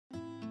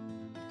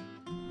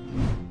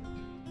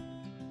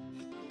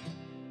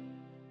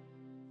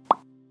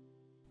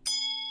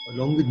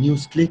Along with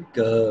NewsClick,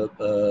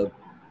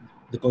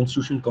 the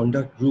Constitution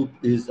Conduct Group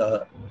is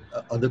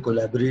other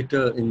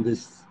collaborator in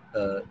this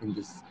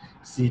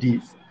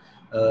series.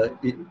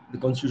 The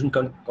Constitution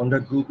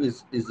Conduct Group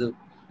is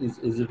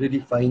a really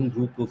fine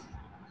group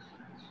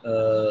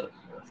of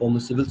former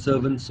civil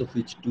servants, of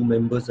which two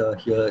members are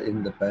here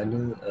in the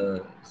panel,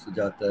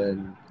 Sujata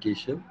and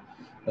Keshav.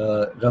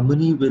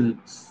 Ramani will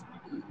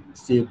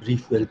say a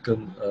brief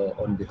welcome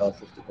on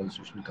behalf of the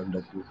Constitution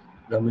Conduct Group.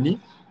 Ramani?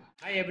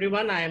 Hi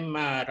everyone, I am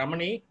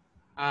Ramani.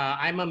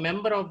 I'm a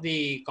member of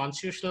the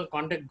Constitutional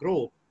Conduct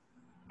Group,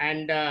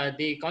 and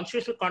the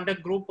Constitutional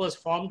Conduct Group was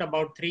formed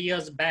about 3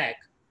 years back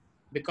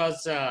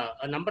because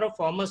a number of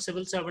former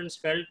civil servants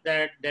felt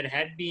that there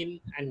had been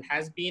and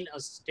has been a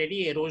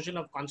steady erosion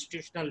of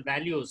constitutional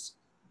values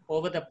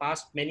over the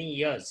past many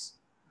years,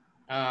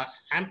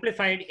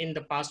 amplified in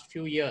the past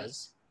few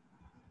years.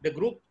 The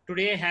group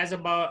today has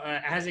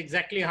has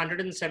exactly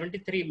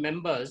 173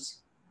 members.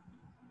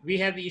 We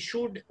have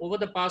issued over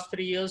the past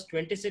 3 years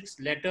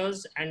 26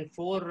 letters and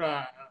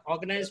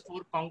organized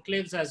 4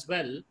 conclaves as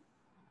well.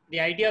 The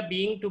idea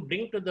being to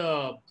bring to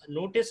the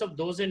notice of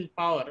those in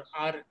power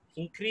our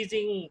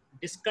increasing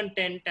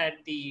discontent at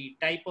the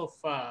type of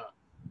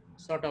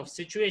sort of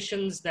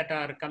situations that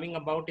are coming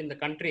about in the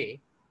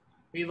country.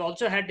 We've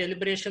also had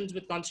deliberations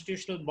with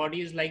constitutional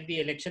bodies like the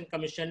Election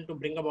Commission to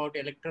bring about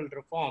electoral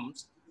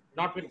reforms,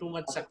 not with too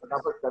much success.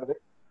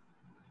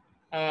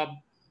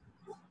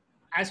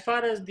 As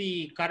far as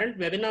the current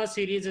webinar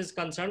series is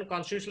concerned,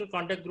 Constitutional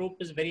Conduct Group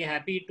is very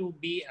happy to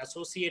be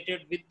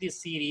associated with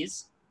this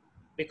series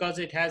because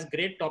it has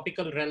great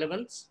topical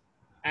relevance,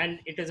 and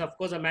it is of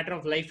course a matter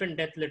of life and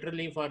death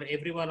literally for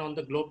everyone on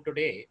the globe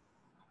today.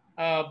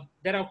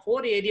 There are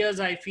 4 areas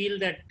I feel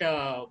that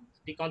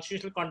the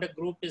Constitutional Conduct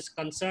Group is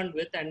concerned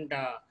with, and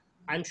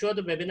I'm sure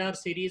the webinar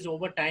series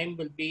over time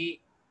will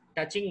be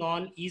touching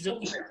on each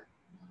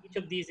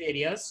of these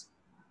areas.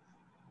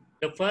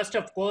 The first,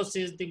 of course,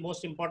 is the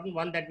most important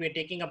one that we're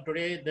taking up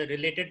today, the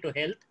related to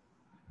health.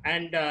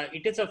 And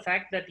it is a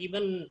fact that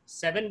even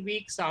 7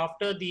 weeks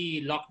after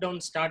the lockdown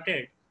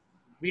started,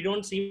 we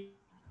don't seem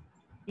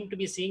to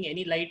be seeing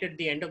any light at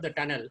the end of the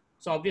tunnel.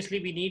 So obviously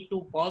we need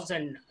to pause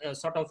and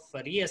sort of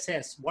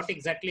reassess what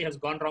exactly has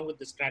gone wrong with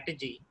the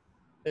strategy.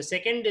 The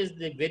second is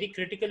the very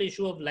critical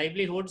issue of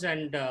livelihoods,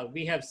 and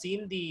we have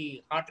seen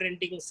the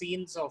heart-rending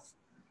scenes of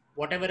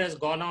whatever has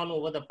gone on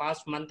over the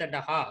past month and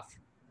a half.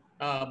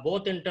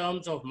 Both in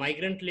terms of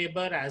migrant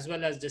labor as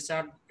well as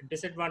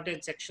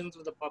disadvantaged sections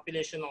of the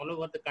population all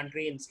over the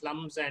country in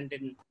slums and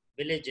in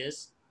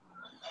villages.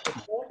 The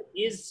third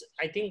is,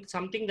 I think,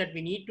 something that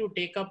we need to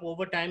take up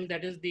over time,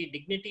 that is the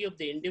dignity of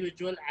the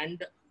individual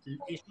and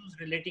issues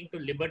relating to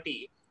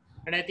liberty.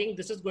 And I think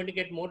this is going to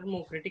get more and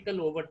more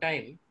critical over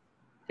time.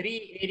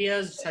 3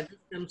 areas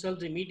suggest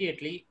themselves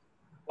immediately.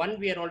 One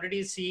we are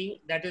already seeing,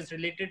 that is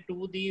related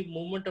to the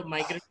movement of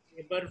migrant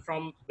labor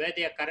from where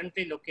they are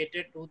currently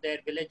located to their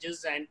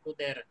villages and to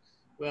their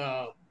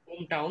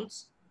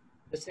hometowns.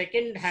 The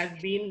second has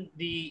been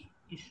the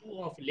issue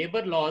of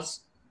labor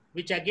laws,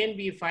 which again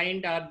we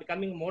find are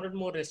becoming more and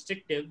more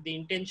restrictive. The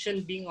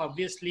intention being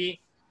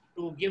obviously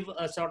to give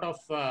a sort of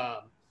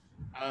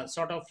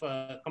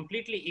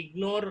completely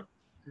ignore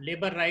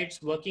labor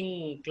rights,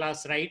 working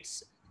class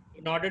rights,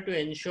 in order to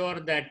ensure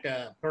that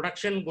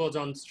production goes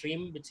on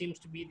stream, which seems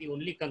to be the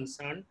only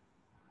concern.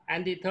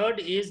 And the third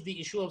is the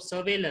issue of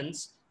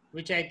surveillance,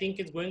 which I think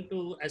is going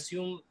to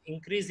assume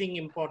increasing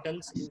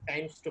importance in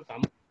times to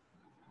come.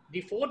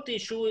 The fourth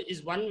issue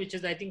is one which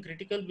is, I think,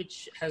 critical,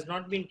 which has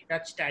not been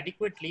touched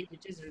adequately,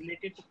 which is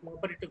related to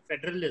cooperative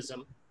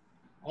federalism.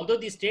 Although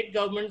the state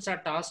governments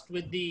are tasked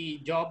with the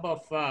job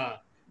of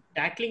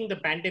tackling the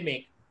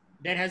pandemic,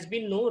 there has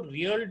been no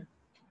real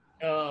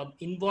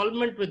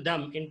involvement with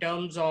them in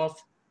terms of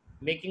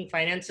making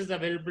finances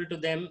available to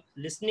them,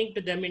 listening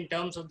to them in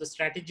terms of the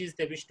strategies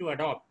they wish to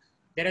adopt.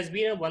 There has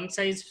been a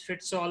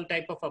one-size-fits-all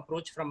type of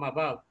approach from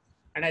above.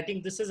 And I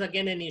think this is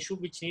again an issue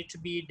which needs to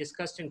be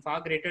discussed in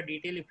far greater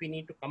detail if we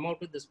need to come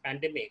out with this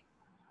pandemic.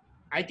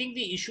 I think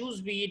the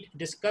issues we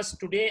discussed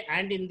today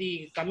and in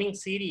the coming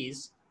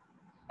series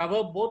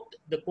cover both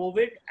the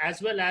COVID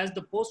as well as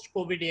the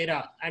post-COVID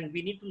era. And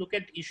we need to look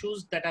at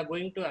issues that are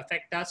going to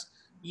affect us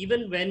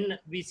even when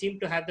we seem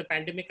to have the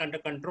pandemic under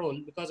control,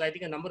 because I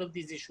think a number of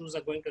these issues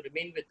are going to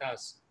remain with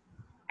us.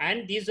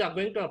 And these are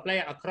going to apply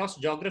across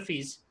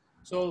geographies.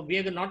 So we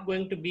are not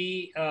going to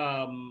be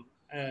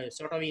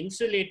sort of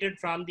insulated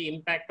from the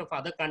impact of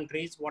other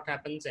countries, what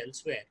happens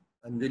elsewhere.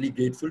 I'm really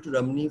grateful to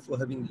Ramani for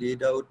having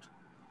laid out,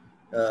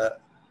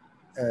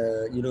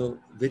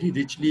 very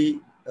richly,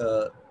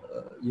 the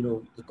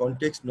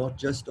context not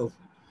just of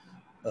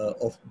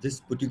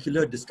this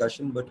particular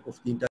discussion, but of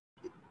the entire.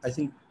 I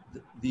think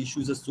the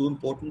issues are so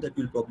important that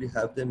we'll probably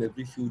have them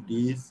every few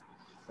days,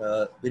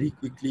 very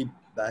quickly,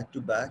 back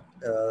to back,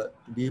 to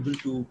be able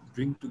to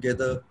bring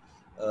together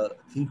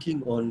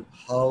thinking on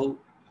how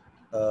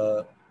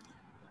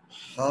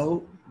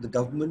the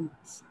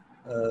governments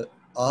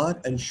are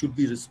and should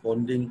be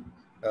responding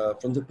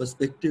from the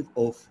perspective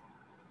of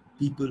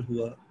people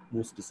who are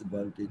most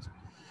disadvantaged.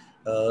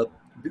 Uh,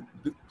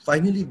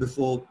 Finally,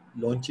 before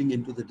launching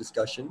into the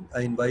discussion,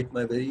 I invite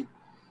my very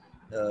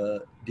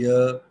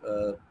dear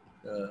uh,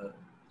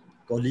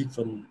 colleague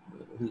from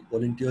who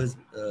volunteers,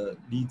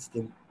 leads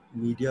the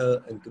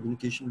media and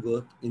communication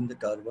work in the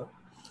Karwa,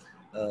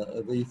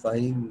 a very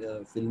fine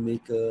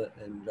filmmaker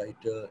and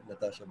writer,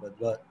 Natasha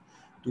Badwar,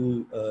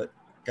 to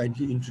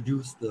kindly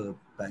introduce the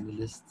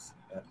panelists,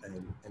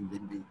 and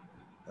then we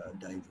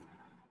dive in.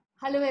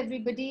 Hello,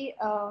 everybody.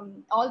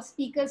 All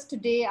speakers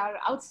today are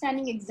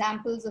outstanding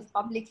examples of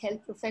public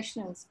health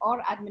professionals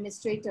or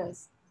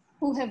administrators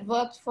who have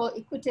worked for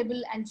equitable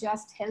and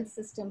just health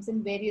systems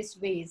in various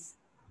ways.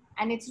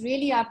 And it's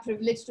really our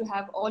privilege to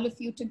have all of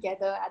you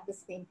together at the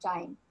same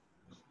time.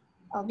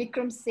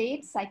 Vikram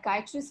Seth,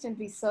 psychiatrist and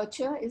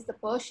researcher, is the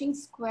Pershing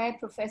Square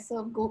Professor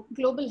of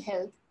Global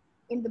Health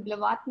in the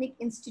Blavatnik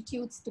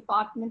Institute's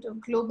Department of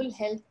Global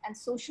Health and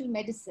Social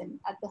Medicine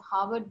at the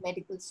Harvard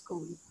Medical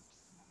School.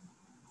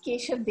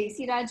 Keshav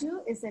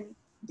Desiraju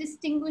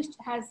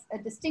has a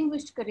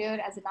distinguished career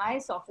as an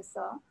IS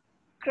officer,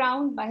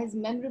 crowned by his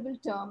memorable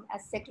term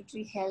as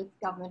Secretary Health,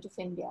 Government of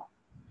India.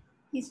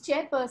 He's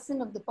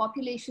chairperson of the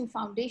Population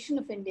Foundation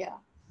of India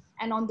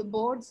and on the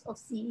boards of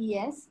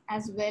CES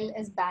as well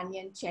as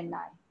Banyan,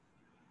 Chennai.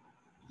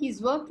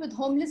 He's worked with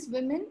homeless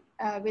women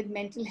with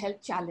mental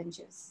health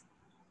challenges.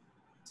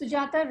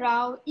 Sujata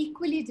Rao,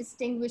 equally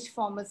distinguished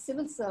former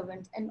civil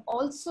servant and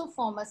also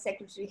former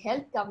Secretary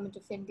Health, Government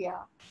of India,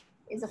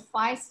 is a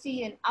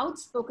feisty and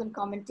outspoken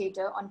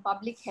commentator on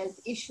public health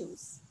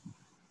issues.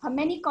 Her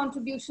many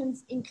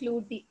contributions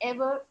include the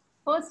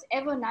first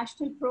ever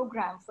national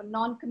program for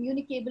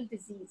non-communicable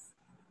disease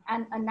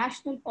and a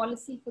national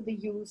policy for the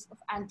use of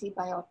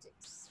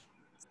antibiotics.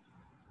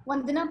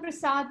 Vandana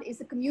Prasad is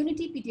a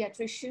community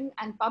pediatrician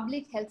and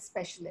public health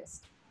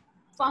specialist,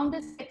 founder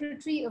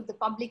secretary of the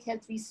Public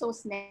Health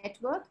Resource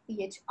Network,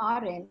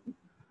 PHRN,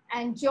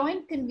 and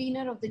joint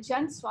convener of the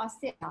Jan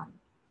Swasthya Abhiyan.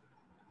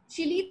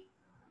 She leads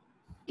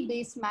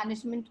community-based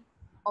management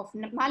of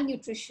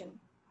malnutrition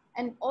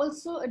and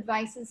also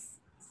advises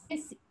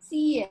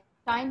CES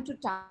time to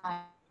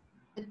time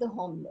with the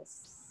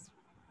homeless.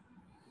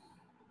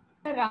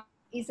 Ram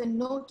is a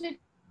noted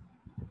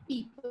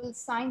people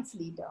science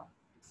leader.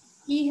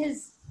 He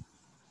has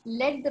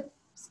led the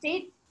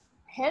State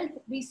Health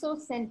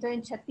Resource Center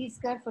in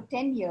Chhattisgarh for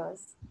 10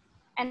 years,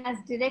 and as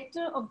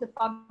director of the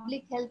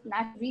Public Health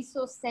National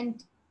Resource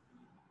Center,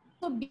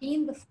 also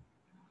been the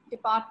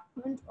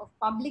Department of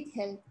Public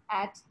Health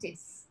at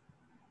TIS.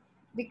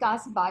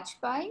 Vikas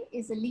Bajpai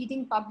is a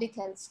leading public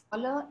health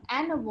scholar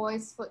and a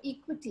voice for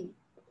equity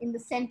in the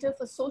Center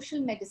for Social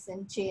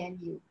Medicine,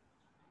 JNU.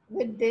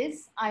 With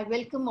this, I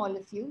welcome all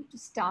of you to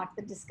start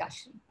the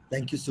discussion.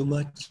 Thank you so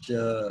much,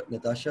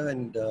 Natasha.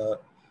 And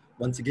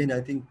once again,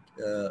 I think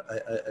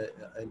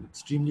I'm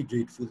extremely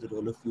grateful that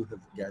all of you have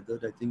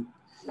gathered. I think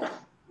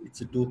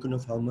it's a token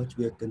of how much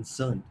we are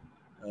concerned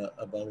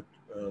about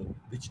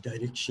which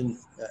direction,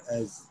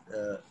 as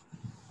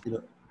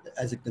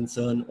a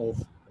concern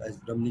of, as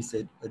Ramni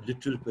said, a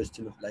literal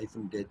question of life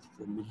and death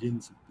for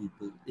millions of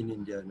people in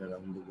India and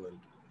around the world.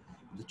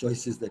 The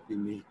choices that we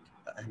make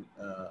and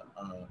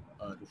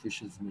our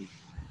officials make.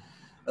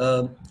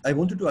 I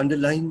wanted to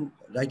underline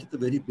right at the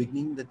very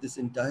beginning that this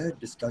entire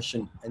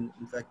discussion, and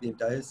in fact the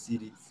entire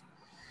series,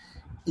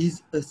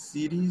 is a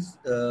series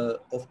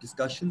of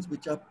discussions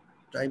which are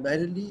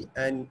primarily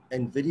and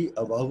very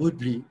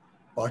avowedly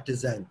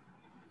partisan.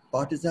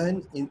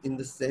 Partisan in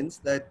the sense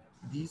that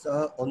these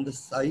are on the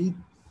side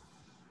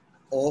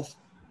of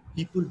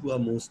people who are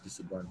most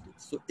disadvantaged.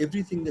 So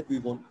everything that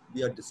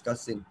we are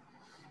discussing,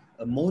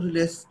 more or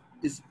less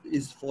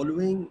is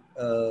following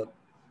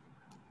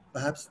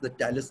perhaps the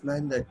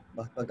talisman that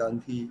Mahatma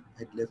Gandhi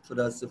had left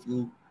for us a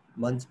few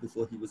months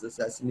before he was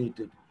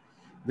assassinated.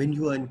 When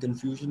you are in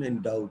confusion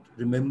and doubt,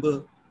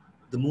 remember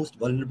the most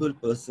vulnerable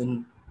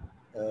person,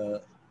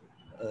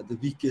 the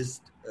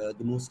weakest,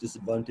 the most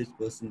disadvantaged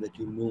person that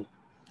you know,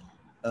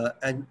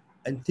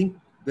 and think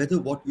whether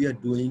what we are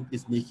doing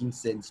is making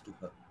sense to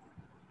her.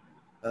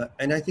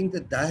 And I think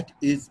that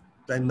is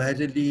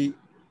primarily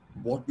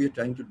what we are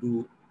trying to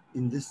do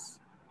in this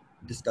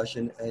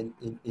discussion and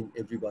in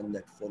everyone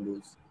that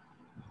follows.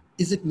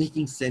 Is it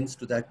making sense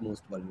to that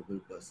most vulnerable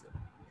person?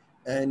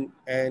 And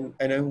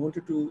I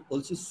wanted to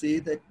also say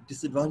that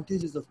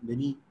disadvantages of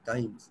many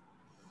kinds,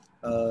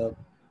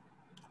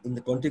 in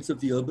the context of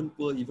the urban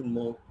poor even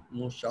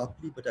more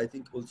sharply, but I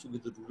think also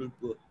with the rural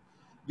poor,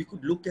 we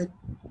could look at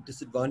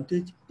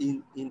disadvantage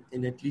in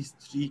at least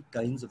three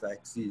kinds of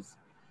axes.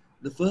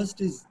 The first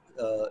is,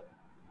 the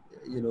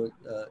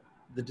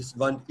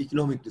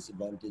economic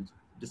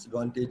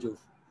disadvantage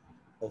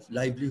of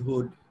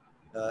livelihood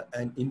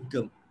and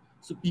income.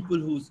 So people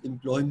whose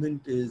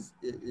employment is,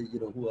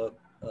 who are,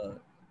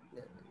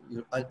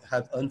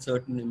 have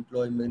uncertain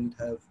employment,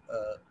 have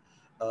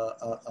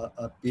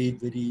are paid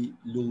very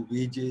low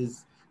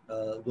wages,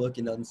 work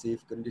in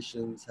unsafe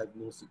conditions, have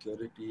no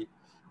security,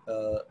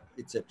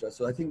 etc.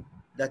 So I think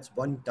that's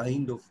one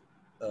kind of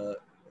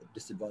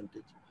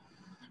disadvantage.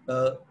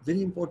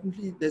 Very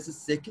importantly, there's a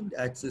second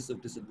axis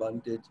of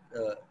disadvantage,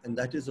 and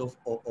that is of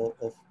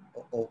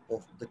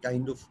the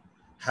kind of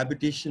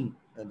habitation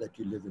that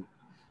you live in.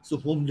 So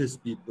homeless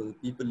people,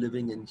 people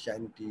living in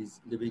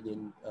shanties, living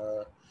in,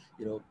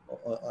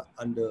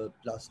 under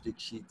plastic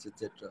sheets,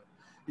 etc.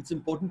 It's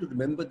important to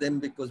remember them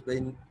because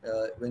when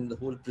the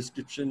whole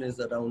prescription is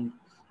around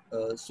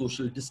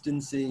social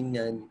distancing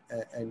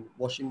and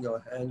washing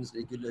your hands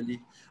regularly,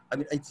 I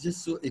mean, it's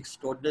just so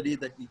extraordinary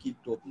that we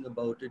keep talking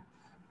about it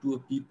to a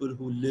people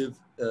who live,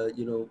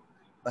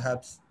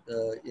 perhaps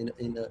in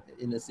a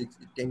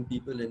 10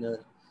 people in a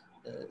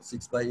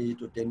 6 by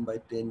 8 or 10 by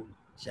 10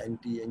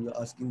 shanty, and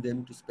you're asking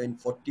them to spend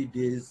 40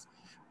 days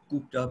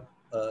cooped up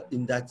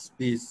in that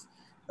space,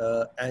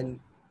 and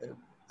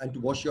and to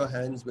wash your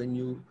hands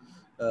when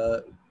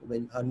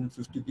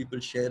 150 people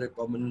share a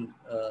common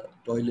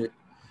toilet.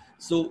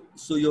 So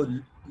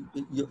you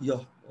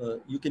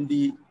can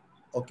be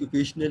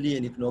occupationally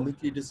and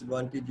economically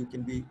disadvantaged. You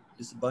can be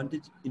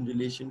disadvantaged in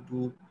relation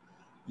to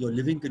your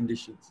living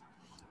conditions.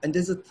 And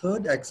there's a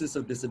third axis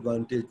of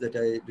disadvantage that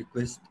I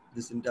request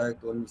this entire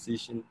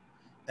conversation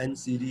and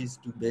series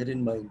to bear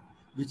in mind,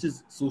 which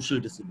is social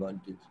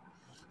disadvantage.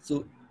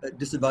 So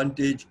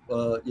disadvantage,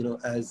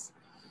 as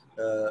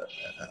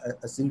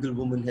a single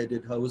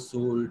woman-headed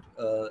household,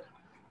 uh,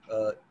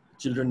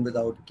 children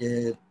without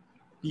care,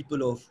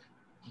 people of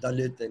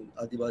Dalit and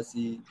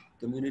Adivasi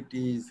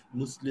communities,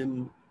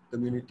 Muslim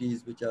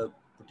communities, which are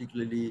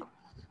particularly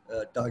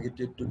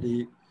targeted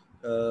today.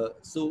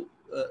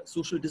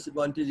 Social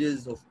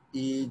disadvantages of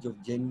age,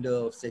 of gender,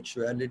 of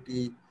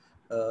sexuality,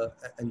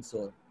 and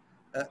so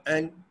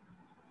on.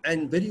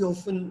 And very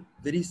often,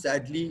 very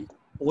sadly,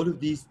 all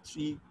of these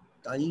three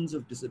kinds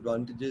of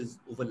disadvantages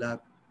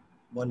overlap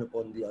one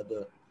upon the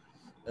other.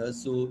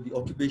 So the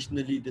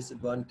occupationally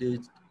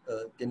disadvantaged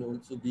can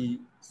also be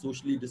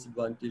socially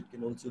disadvantaged,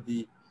 can also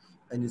be,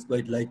 and is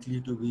quite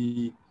likely to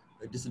be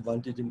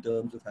disadvantaged in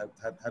terms of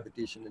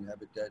habitation and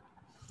habitat.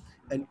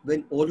 And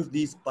when all of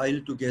these pile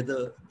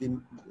together,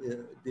 then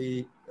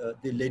they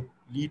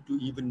lead to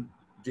even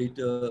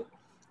greater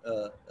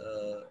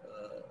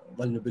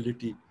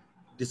vulnerability,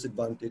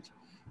 disadvantage,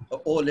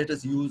 or let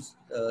us use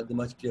the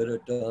much clearer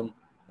term,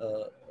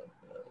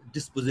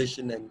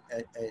 dispossession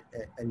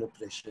and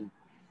oppression.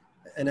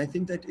 And I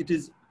think that it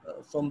is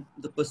from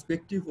the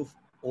perspective of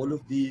all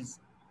of these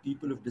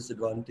people of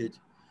disadvantage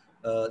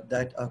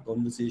that our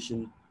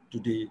conversation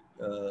today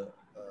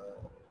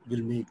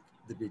will make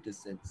the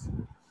greatest sense.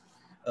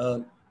 Uh,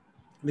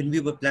 when we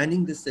were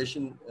planning this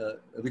session,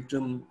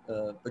 Vikram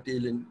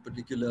Patel in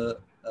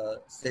particular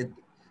said,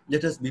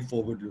 let us be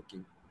forward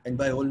looking. And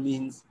by all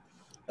means,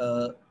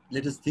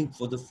 let us think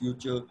for the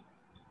future.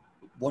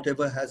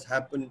 Whatever has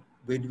happened,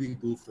 where do we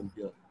go from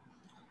here?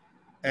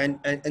 And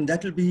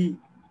that will be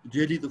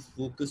really the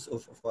focus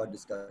of our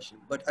discussion.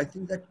 But I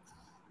think that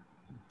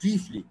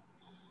briefly,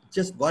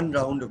 just one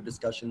round of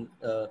discussion,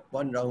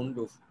 one round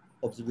of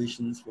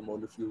observations from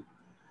all of you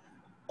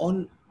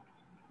on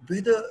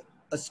whether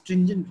a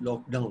stringent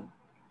lockdown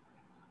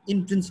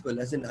in principle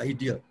as an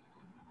idea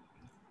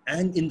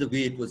and in the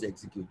way it was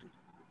executed.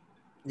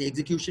 The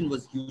execution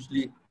was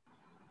hugely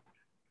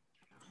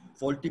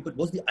faulty, but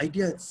was the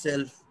idea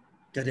itself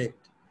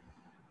correct?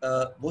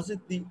 Was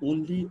it the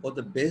only or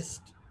the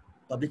best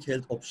public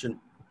health option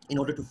in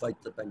order to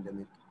fight the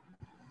pandemic?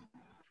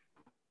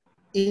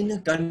 In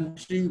a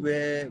country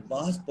where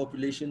vast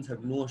populations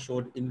have no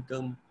assured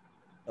income,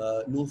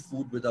 no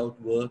food without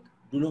work,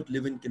 do not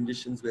live in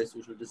conditions where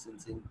social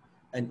distancing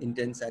and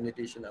intense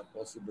sanitation are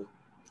possible.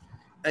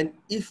 And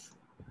if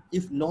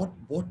not,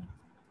 what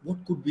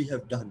could we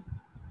have done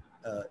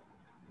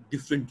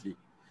differently?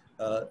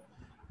 Uh,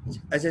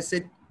 as I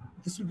said,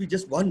 this will be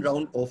just one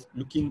round of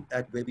looking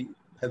at where we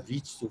have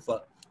reached so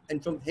far,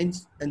 and from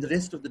hence, and the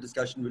rest of the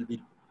discussion will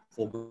be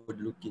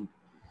forward-looking.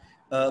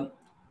 Um,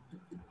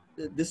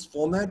 this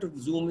format of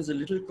Zoom is a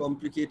little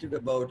complicated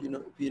about,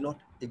 we're not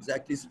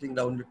exactly sitting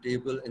down at the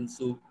table, and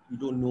so you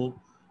don't know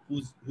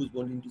who's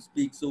wanting to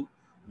speak. So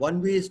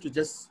one way is to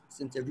just,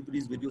 since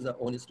everybody's videos are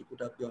on, is to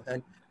put up your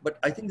hand. But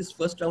I think this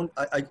first round,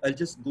 I'll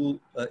just go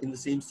in the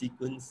same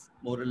sequence,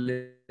 more or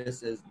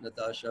less, as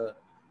Natasha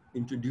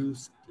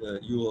introduced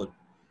you all.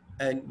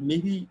 And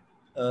maybe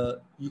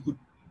you could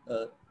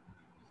uh,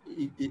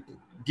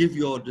 give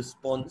your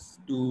response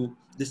to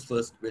this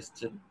first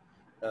question,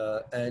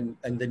 and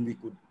then we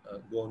could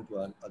go on to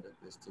our other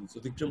questions. So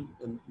Vikram,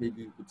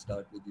 maybe we could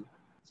start with you.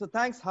 So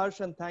thanks, Harsh,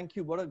 and thank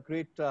you. What a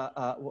great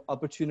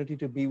opportunity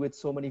to be with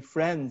so many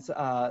friends,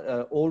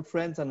 old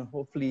friends, and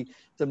hopefully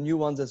some new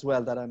ones as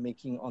well that I'm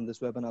making on this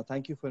webinar.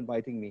 Thank you for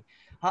inviting me.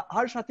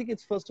 Harsh, I think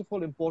it's first of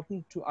all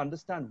important to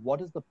understand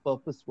what is the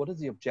purpose, what is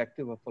the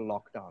objective of a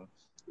lockdown.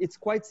 It's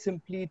quite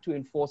simply to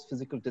enforce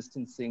physical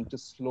distancing to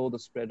slow the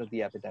spread of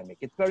the epidemic.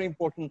 It's very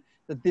important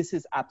that this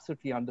is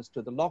absolutely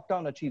understood. The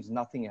lockdown achieves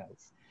nothing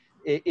else.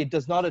 It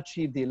does not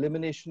achieve the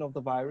elimination of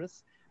the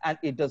virus, and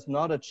it does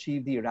not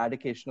achieve the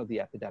eradication of the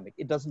epidemic.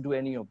 It doesn't do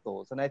any of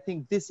those. And I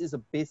think this is a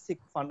basic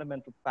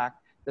fundamental fact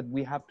that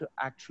we have to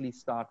actually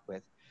start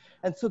with.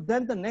 And so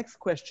then the next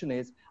question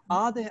is,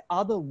 are there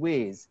other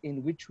ways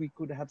in which we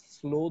could have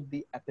slowed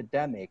the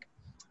epidemic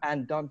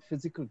and done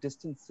physical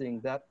distancing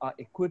that are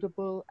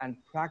equitable and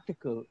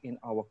practical in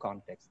our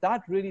context?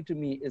 That really, to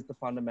me, is the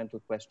fundamental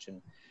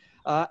question.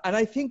 And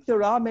I think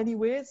there are many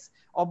ways.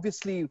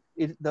 Obviously,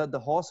 the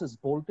horse is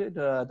bolted.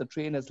 The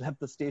train has left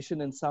the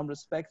station in some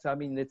respects. I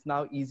mean, it's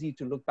now easy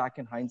to look back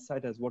in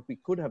hindsight as what we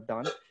could have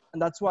done.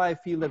 And that's why I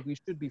feel that we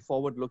should be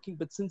forward looking.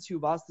 But since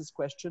you've asked this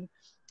question,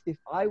 if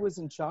I was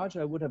in charge,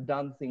 I would have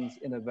done things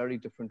in a very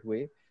different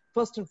way.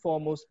 First and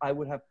foremost, I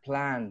would have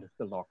planned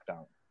the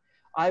lockdown.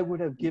 I would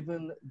have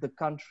given the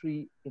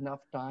country enough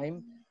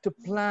time to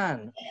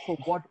plan for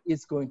what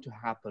is going to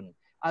happen.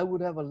 I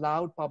would have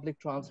allowed public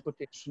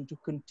transportation to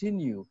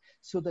continue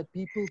so that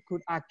people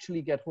could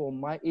actually get home.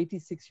 My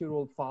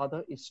 86-year-old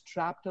father is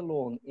trapped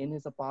alone in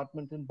his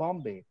apartment in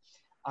Bombay.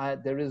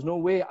 There is no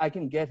way I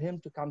can get him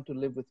to come to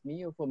live with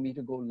me or for me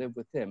to go live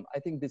with him. I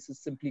think this is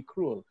simply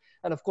cruel.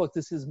 And of course,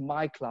 this is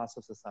my class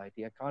of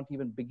society. I can't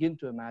even begin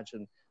to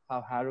imagine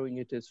how harrowing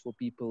it is for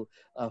people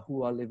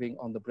who are living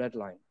on the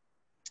breadline.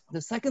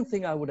 The second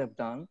thing I would have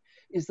done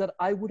is that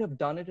I would have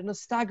done it in a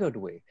staggered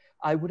way.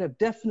 I would have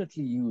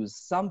definitely used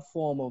some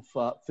form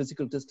of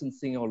physical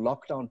distancing or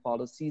lockdown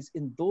policies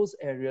in those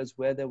areas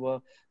where there were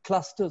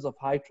clusters of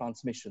high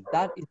transmission.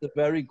 That is a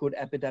very good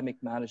epidemic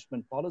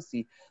management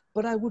policy,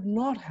 but I would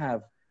not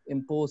have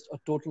imposed a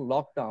total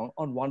lockdown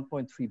on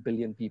 1.3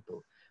 billion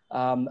people.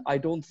 I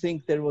don't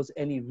think there was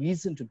any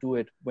reason to do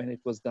it when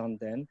it was done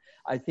then.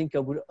 I think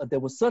there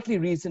was certainly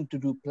reason to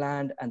do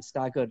planned and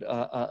staggered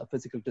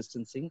physical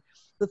distancing.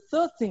 The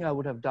third thing I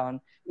would have done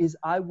is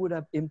I would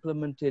have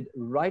implemented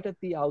right at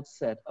the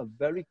outset a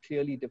very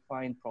clearly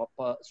defined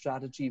proper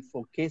strategy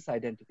for case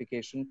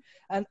identification.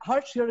 And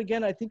Harsh, here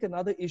again, I think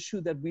another issue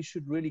that we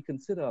should really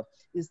consider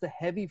is the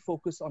heavy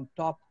focus on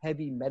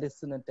top-heavy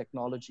medicine and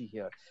technology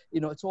here.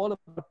 You know, it's all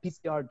about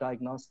PCR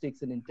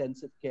diagnostics and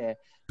intensive care,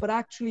 but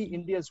actually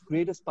India's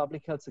greatest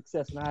public health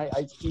success, and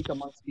I speak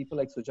amongst people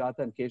like Sujata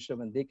and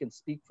Keshav, and they can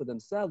speak for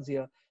themselves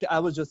here. I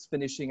was just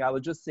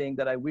saying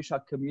that I wish our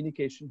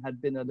communication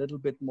had been a little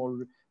bit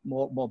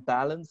more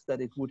balanced,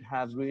 that it would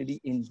have really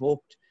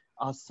invoked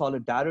our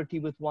solidarity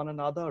with one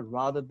another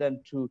rather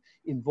than to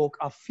invoke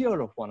our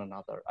fear of one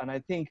another. And I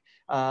think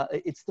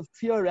it's the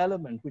fear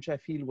element which I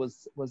feel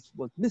was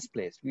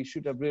misplaced. We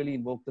should have really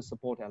invoked the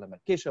support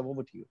element. Keshav,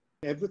 over to you.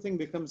 Everything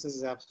becomes, this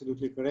is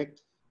absolutely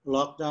correct.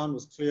 Lockdown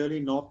was clearly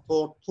not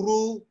thought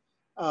through.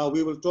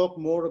 We will talk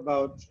more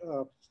about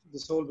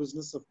this whole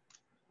business of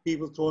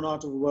people thrown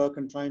out of work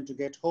and trying to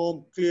get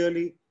home.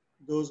 Clearly,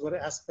 those were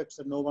aspects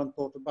that no one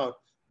thought about.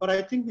 But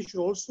I think we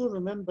should also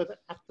remember that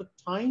at the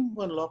time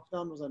when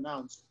lockdown was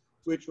announced,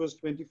 which was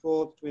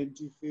 24th,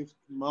 25th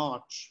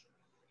March,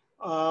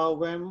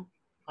 when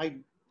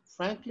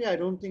frankly, I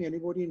don't think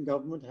anybody in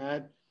government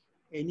had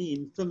any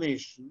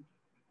information.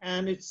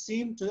 And it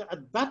seemed to,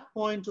 at that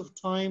point of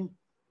time,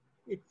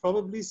 it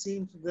probably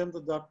seemed to them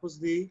that that was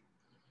the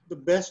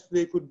best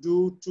they could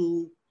do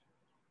to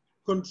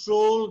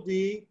control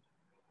the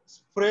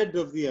spread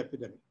of the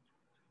epidemic.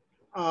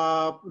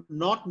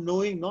 Not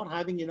knowing, not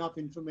having enough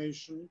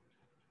information,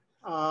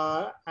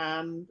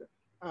 and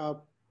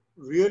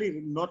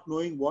really not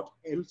knowing what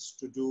else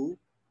to do.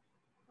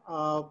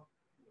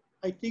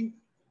 I think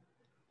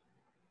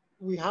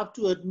we have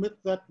to admit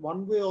that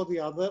one way or the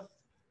other,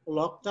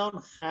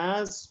 lockdown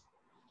has,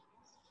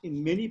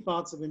 in many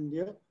parts of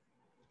India,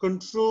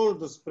 controlled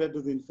the spread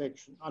of the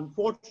infection.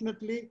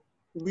 Unfortunately,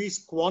 we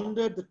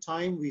squandered the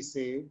time we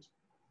saved.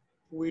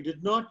 We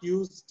did not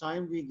use the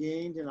time we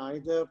gained in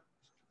either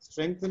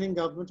strengthening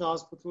government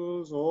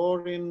hospitals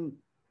or in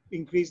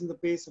increasing the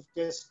pace of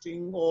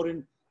testing or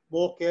in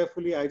more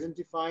carefully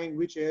identifying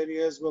which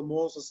areas were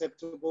more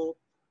susceptible.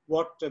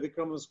 What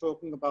Vikram was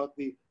talking about,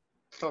 the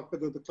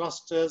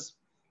clusters.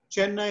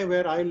 Chennai,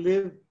 where I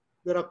live,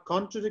 there are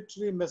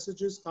contradictory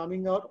messages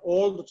coming out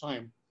all the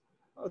time.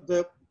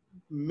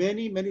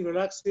 Many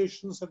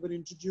relaxations have been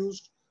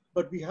introduced,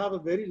 but we have a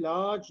very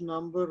large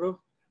number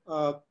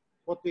of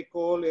what they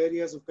call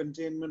areas of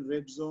containment,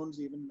 red zones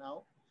even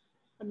now.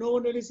 And no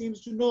one really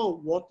seems to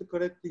know what the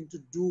correct thing to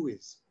do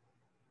is.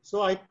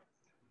 So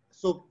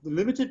the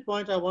limited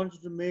point I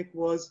wanted to make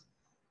was,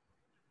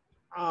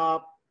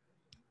 and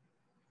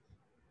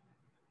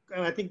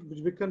I think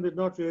Vikram did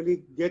not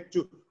really get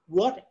to,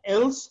 what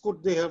else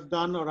could they have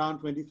done around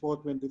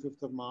 24th,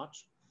 25th of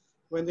March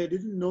when they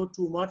didn't know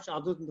too much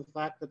other than the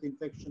fact that the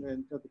infection had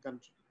entered the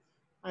country?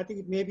 I think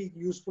it may be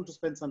useful to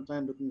spend some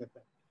time looking at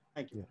that.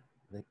 Thank you.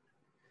 Yeah,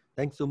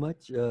 thanks so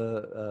much.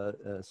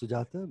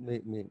 Sujata,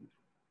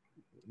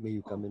 may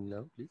you come in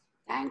now, please?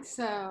 Thanks,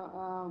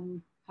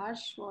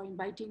 Harsh, for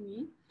inviting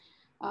me.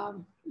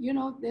 You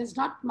know, there's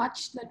not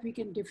much that we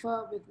can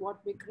differ with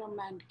what Vikram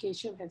and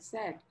Keshav have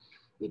said.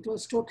 It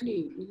was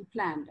totally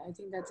ill-planned. I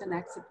think that's an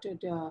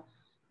accepted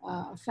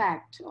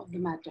fact of the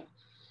matter.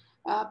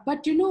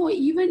 But you know,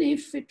 even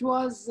if it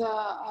was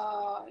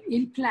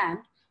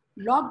ill-planned,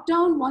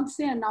 lockdown, once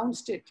they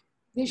announced it,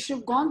 they should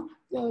have gone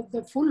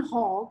the full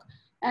hog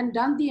and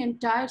done the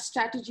entire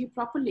strategy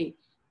properly.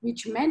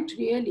 which meant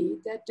really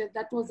that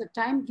that was a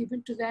time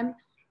given to them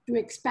to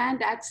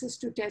expand access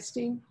to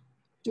testing,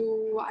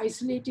 to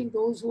isolating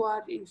those who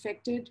are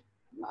infected,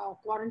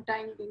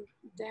 quarantining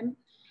them,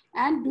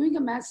 and doing a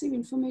massive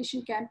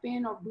information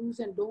campaign of do's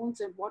and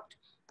don'ts and what,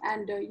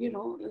 and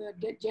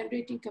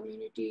generating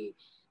community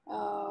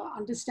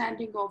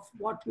understanding of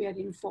what we are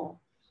in for.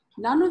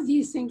 None of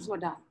these things were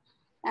done.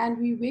 And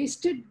we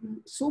wasted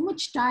so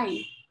much time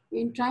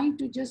in trying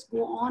to just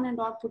go on and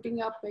on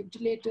putting up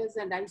ventilators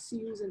and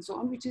ICUs and so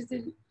on, which is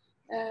the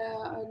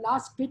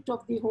last bit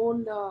of the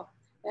whole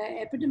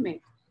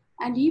epidemic.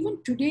 And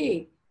even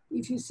today,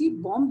 if you see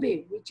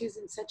Bombay, which is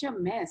in such a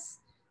mess,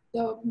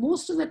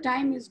 most of the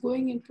time is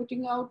going in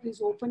putting out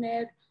these open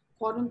air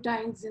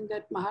quarantines in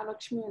that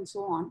Mahalakshmi and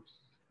so on,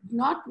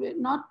 not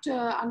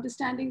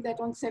understanding that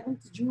on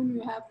 7th June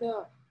you have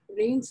the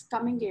rains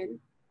coming in,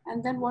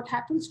 and then what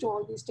happens to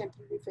all these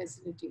temporary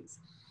facilities.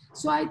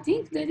 So I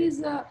think there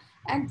is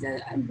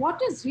and what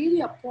has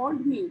really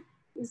appalled me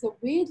is the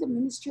way the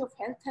Ministry of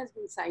Health has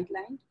been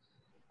sidelined,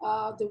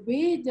 the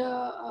way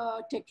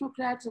the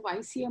technocrats of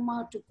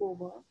ICMR took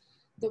over,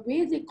 the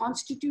way they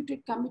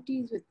constituted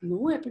committees with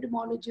no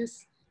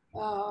epidemiologists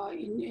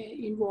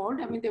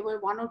involved. I mean, there were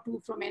one or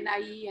two from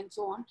NIE and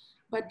so on,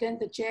 but then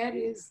the chair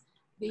is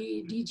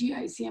the DG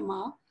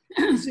ICMR.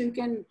 So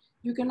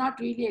you cannot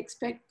really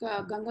expect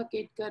Ganga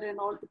Ketkar and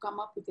all to come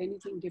up with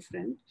anything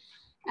different.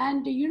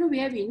 And we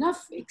have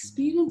enough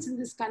experience in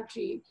this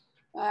country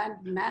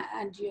and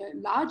a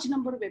large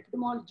number of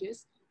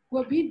epidemiologists who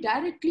have been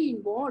directly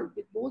involved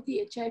with both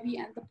the HIV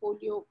and the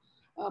polio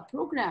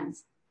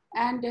programs.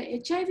 And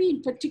HIV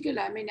in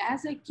particular, I mean,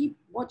 as I keep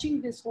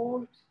watching this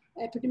whole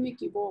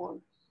epidemic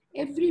evolve,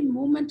 every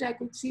moment I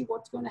could see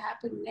what's going to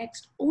happen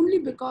next, only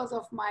because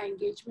of my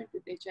engagement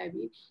with HIV.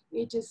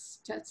 It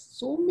just has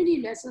so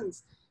many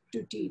lessons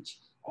to teach.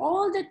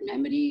 All that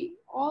memory,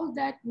 all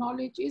that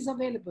knowledge is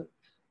available,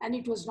 and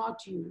it was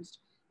not used.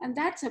 And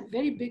that's a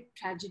very big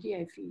tragedy,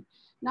 I feel.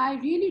 Now, I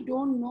really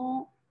don't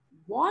know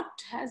what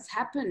has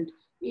happened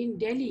in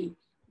Delhi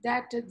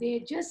that they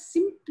just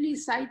simply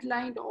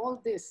sidelined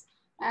all this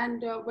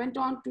and went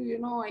on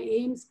to,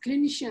 AIMS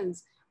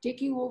clinicians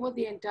taking over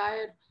the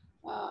entire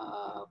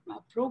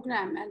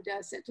program and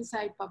set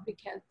aside public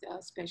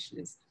health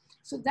specialists.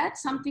 So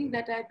that's something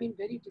that I've been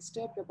very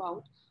disturbed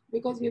about,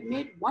 because we've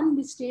made one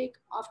mistake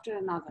after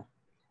another,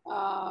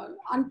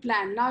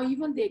 unplanned. Now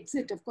even the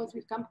exit, of course,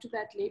 we'll come to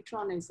that later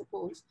on, I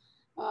suppose.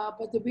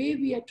 But the way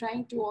we are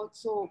trying to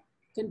also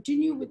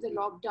continue with the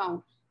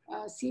lockdown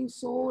seems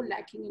so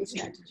lacking in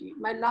strategy.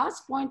 My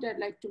last point I'd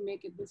like to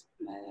make at this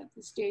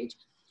stage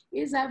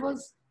is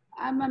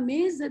I'm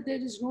amazed that there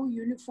is no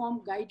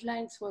uniform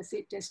guidelines for,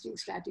 say, testing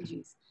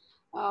strategies.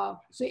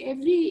 So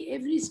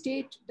every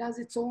state does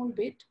its own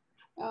bit.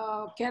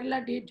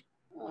 Kerala did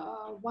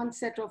one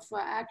set of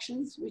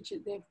actions, which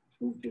they've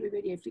proved to be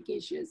very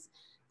efficacious.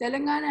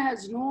 Telangana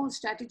has no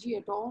strategy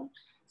at all.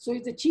 So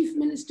it's the chief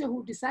minister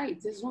who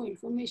decides. There's no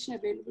information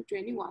available to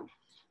anyone.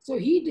 So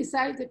he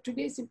decides that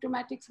today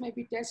symptomatics may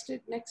be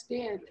tested, next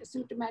day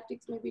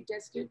asymptomatics may be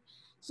tested.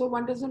 So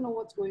one doesn't know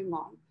what's going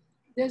on.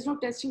 There's no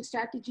testing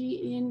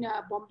strategy in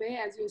Bombay,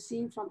 as you're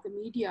seeing from the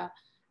media.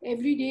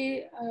 Every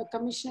day,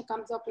 commissioner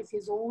comes up with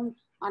his own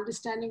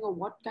understanding of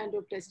what kind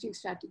of testing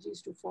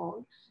strategies to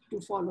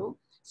follow.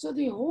 So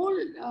the whole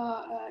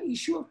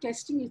issue of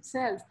testing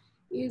itself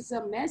is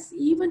a mess,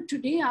 even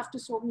today after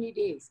so many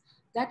days.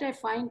 That I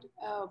find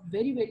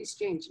very, very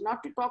strange.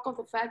 Not to talk of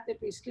the fact that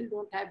we still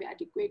don't have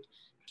adequate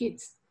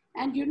kits.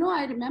 And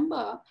I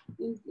remember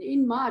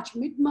in March,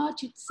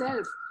 mid-March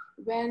itself,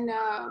 when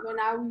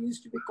I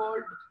used to be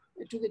called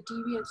to the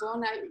TV and so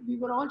on, we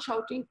were all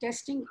shouting,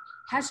 testing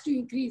has to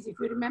increase. If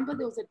you remember,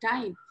 there was a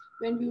time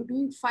when we were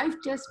doing 5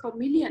 tests per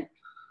million,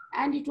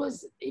 and it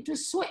was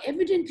so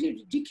evidently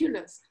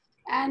ridiculous.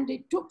 And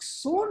it took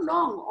so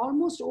long,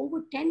 almost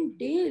over 10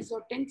 days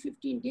or 10,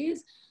 15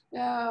 days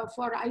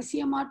for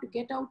ICMR to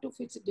get out of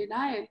its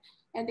denial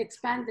and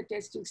expand the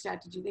testing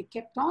strategy. They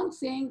kept on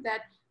saying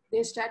that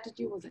their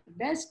strategy was the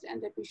best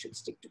and that we should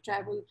stick to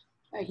travel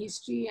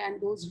history and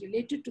those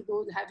related to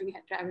those having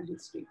had travel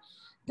history.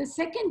 The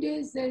second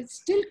is they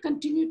still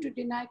continue to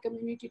deny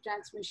community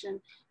transmission,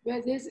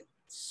 where there's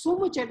so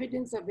much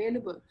evidence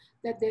available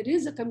that there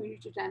is a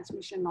community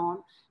transmission on,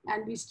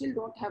 and we still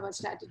don't have our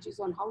strategies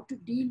on how to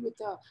deal with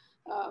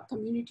a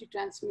community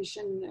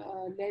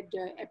transmission-led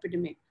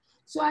epidemic.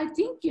 So I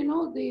think,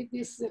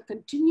 this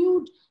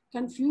continued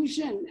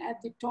confusion at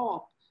the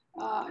top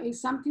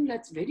is something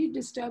that's very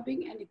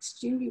disturbing and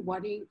extremely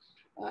worrying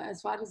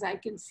as far as I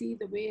can see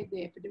the way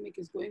the epidemic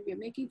is going. We're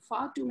making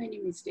far too many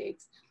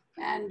mistakes,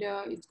 and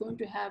it's going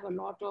to have a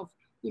lot of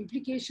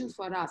implications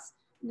for us.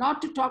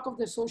 Not to talk of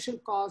the social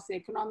cost, the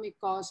economic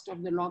cost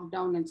of the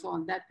lockdown and so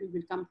on, that we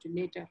will come to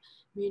later.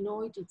 We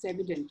know it, it's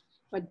evident.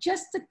 But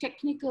just the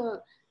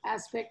technical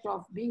aspect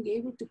of being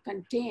able to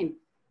contain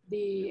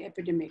the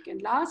epidemic.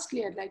 And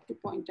lastly, I'd like to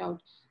point out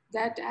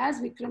that,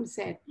 as Vikram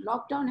said,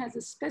 lockdown has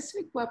a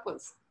specific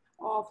purpose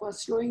of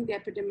slowing the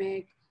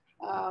epidemic,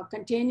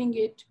 containing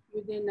it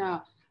within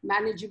a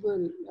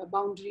manageable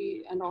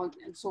boundary and all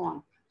and so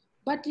on.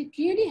 But it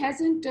really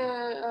hasn't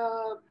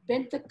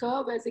bent the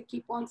curve, as I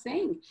keep on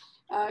saying.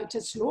 It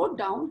has slowed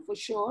down for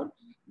sure,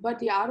 but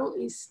the RO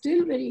is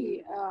still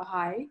very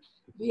high.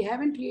 We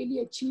haven't really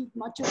achieved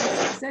much of a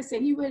success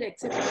anywhere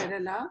except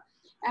Kerala.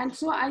 And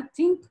so I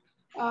think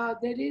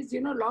there is,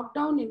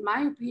 lockdown, in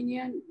my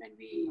opinion, when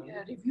we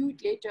review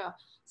it later,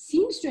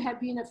 seems to have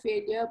been a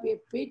failure. We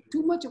have paid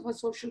too much of a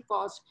social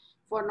cost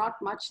for not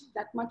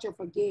that much of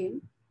a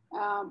gain.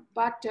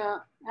 But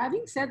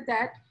having said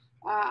that,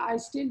 I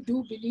still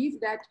do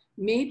believe that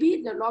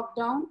maybe the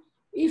lockdown,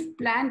 if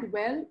planned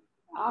well,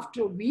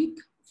 after a week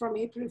from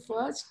April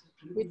 1st,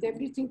 with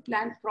everything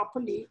planned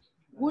properly,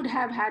 would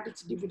have had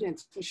its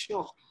dividends for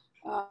sure,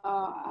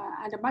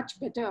 and a much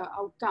better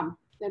outcome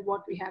than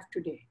what we have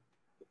today.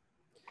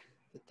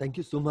 Thank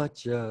you so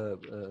much,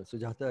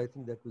 Sujata. I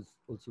think that was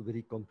also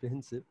very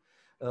comprehensive.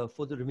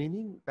 For the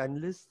remaining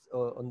panelists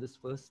on this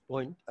first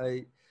point,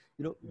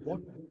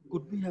 what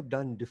could we have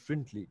done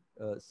differently?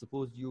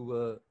 Suppose you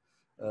were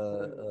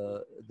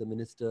the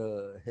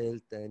Minister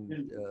Health,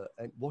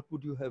 and what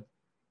would you have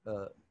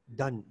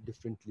done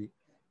differently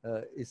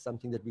is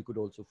something that we could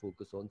also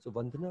focus on. So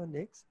Vandana,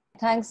 next.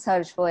 Thanks,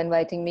 Harsh, for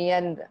inviting me.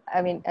 And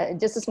I mean,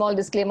 just a small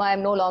disclaimer,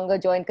 I'm no longer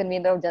joint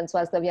convener of Jan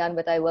Swasthya Abhiyan,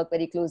 but I work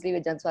very closely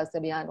with Jan Swasthya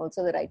Abhiyan,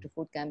 also the Right to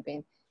Food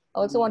campaign. I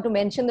also want to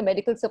mention the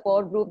medical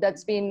support group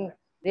that's been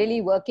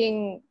really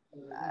working,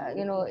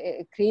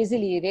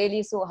 crazily,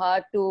 really so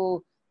hard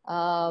to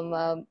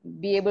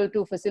be able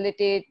to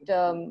facilitate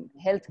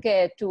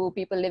healthcare to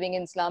people living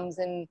in slums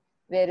in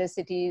various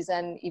cities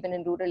and even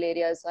in rural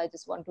areas. So I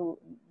just want to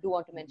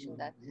mention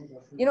that.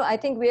 I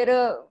think we're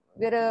a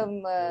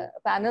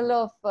panel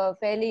of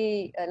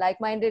fairly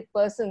like-minded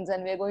persons,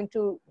 and we're going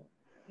to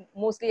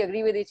mostly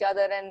agree with each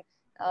other and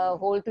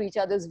hold to each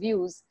other's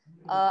views.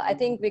 I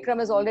think Vikram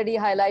has already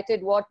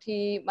highlighted what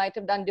he might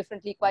have done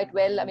differently quite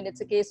well. I mean,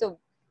 it's a case of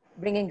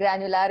bringing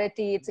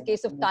granularity. It's a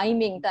case of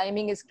timing.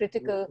 Timing is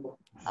critical.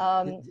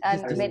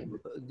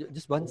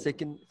 Just 1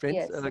 second, friends.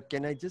 Yes.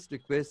 Can I just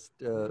request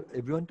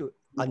everyone to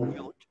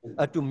unmute,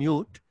 to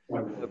mute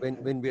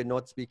when we're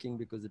not speaking,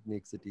 because it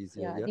makes it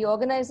easier. Yeah, the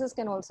organizers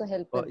can also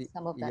help with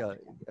some of that.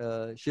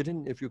 Yeah,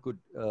 Shirin, if you could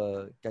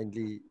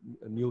kindly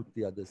mute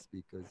the other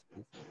speakers,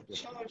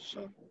 please.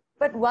 Sure.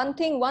 But one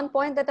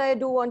point that I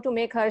do want to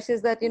make, Harsh,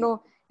 is that,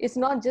 it's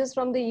not just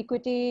from the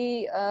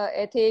equity,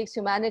 ethics,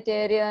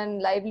 humanitarian,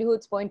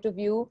 livelihoods point of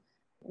view.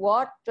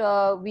 What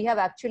we have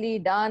actually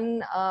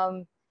done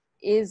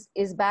is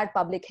bad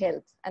public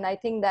health. And I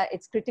think that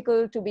it's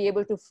critical to be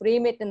able to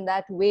frame it in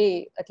that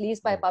way, at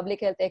least by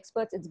public health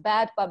experts. It's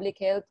bad public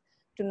health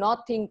to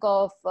not think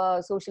of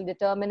social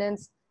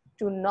determinants,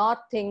 to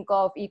not think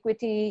of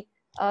equity,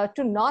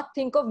 to not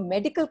think of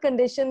medical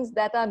conditions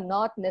that are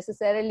not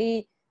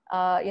necessarily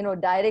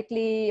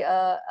directly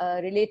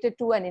related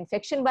to an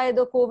infection by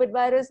the COVID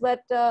virus,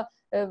 but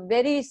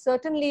very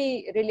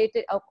certainly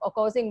related,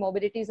 causing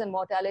morbidities and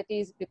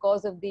mortalities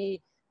because of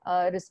the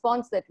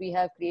response that we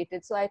have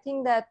created. So I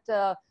think that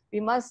we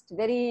must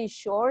very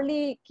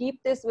surely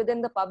keep this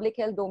within the public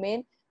health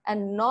domain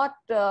and not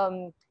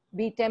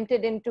be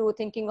tempted into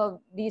thinking of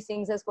these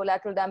things as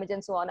collateral damage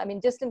and so on. I mean,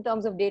 just in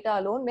terms of data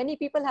alone, many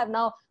people are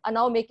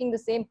now making the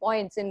same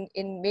points in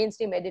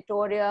mainstream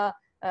editorials.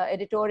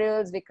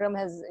 Vikram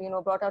has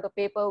brought out a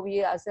paper.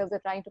 We ourselves are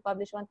trying to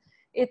publish one.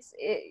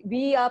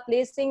 We are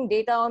placing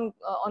data on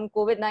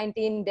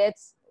COVID-19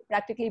 deaths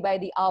practically by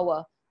the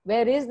hour.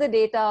 Where is the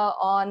data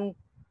on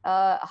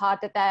heart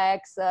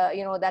attacks,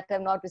 that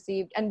have not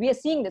received? And we are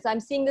seeing this. I'm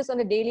seeing this on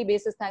a daily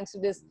basis thanks to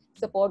this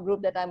support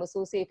group that I'm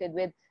associated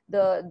with,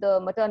 the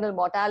maternal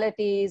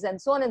mortalities and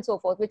so on and so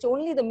forth, which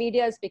only the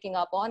media is picking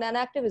up on, and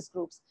activist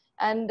groups.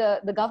 And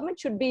the government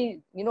should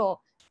be,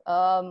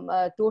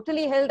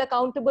 totally held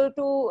accountable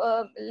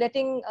to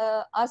letting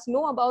us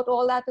know about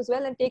all that as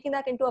well and taking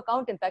that into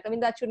account. In fact, I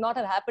mean, that should not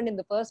have happened in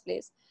the first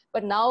place.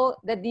 But now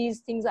that these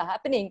things are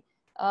happening,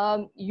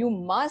 you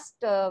must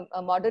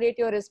moderate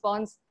your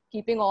response,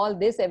 keeping all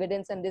this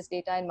evidence and this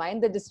data in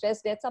mind. The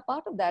distress deaths are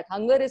part of that.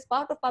 Hunger is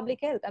part of public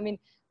health. I mean,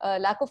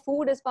 lack of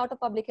food is part of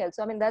public health.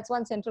 So, I mean, that's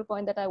one central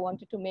point that I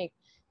wanted to make.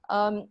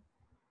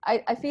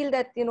 I feel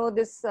that,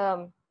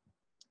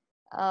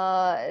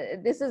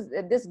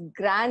 this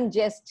grand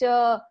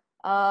gesture,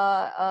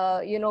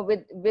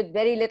 with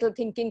very little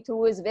thinking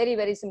through is very,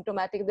 very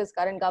symptomatic of this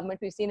current government.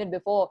 We've seen it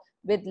before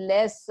with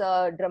less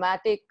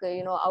dramatic,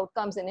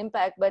 outcomes and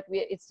impact, but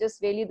it's just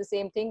really the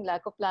same thing,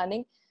 lack of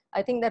planning.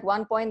 I think that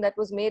one point that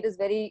was made is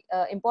very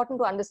important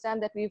to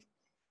understand, that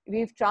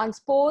we've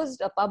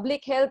transposed a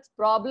public health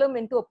problem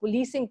into a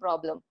policing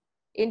problem,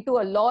 into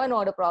a law and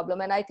order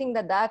problem. And I think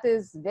that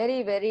is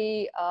very,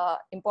 very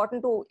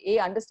important to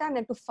understand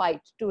and to fight,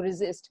 to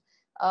resist,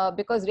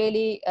 because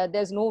really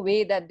there's no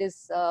way that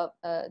this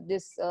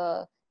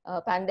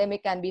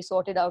pandemic can be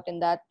sorted out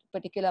in that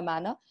particular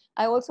manner.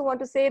 I also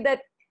want to say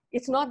that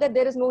it's not that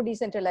there is no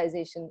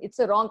decentralization. It's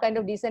a wrong kind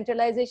of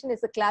decentralization.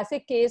 It's a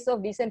classic case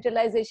of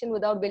decentralization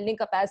without building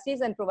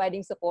capacities and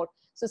providing support.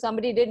 So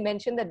somebody did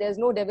mention that there's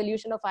no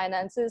devolution of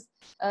finances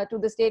to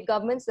the state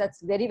governments.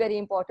 That's very, very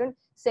important.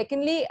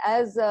 Secondly,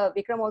 as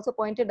Vikram also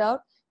pointed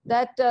out,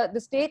 that the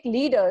state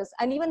leaders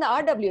and even the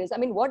RWAs, I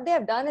mean, what they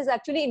have done is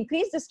actually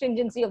increase the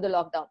stringency of the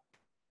lockdown.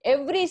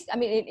 In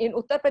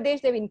Uttar Pradesh,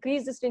 they've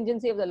increased the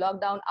stringency of the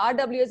lockdown.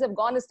 RWAs have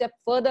gone a step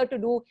further to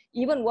do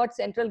even what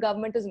central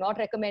government is not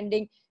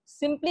recommending,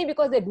 simply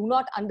because they do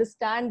not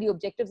understand the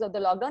objectives of the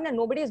lockdown, and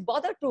nobody is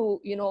bothered to,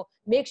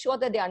 make sure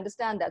that they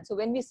understand that. So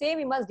when we say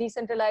we must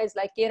decentralize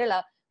like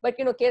Kerala, but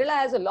Kerala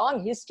has a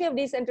long history of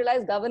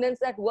decentralized governance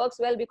that works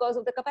well because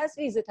of the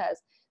capacities it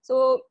has.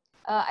 So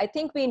I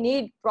think we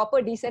need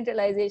proper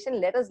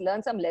decentralization. Let us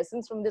learn some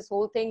lessons from this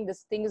whole thing.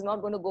 This thing is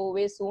not going to go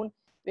away soon.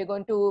 We're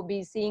going to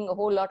be seeing a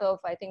whole lot of,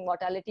 I think,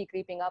 mortality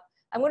creeping up.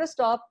 I'm going to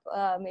stop,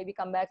 maybe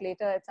come back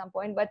later at some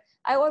point. But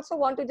I also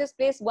want to just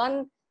place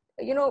one,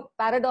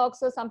 paradox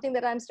or something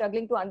that I'm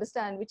struggling to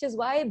understand, which is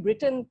why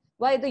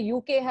the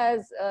UK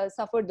has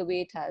suffered the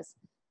way it has.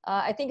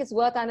 I think it's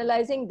worth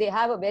analyzing. They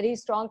have a very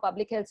strong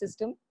public health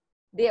system.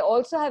 They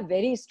also have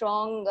very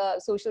strong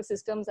social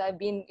systems. I've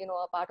been,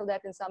 a part of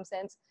that in some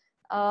sense.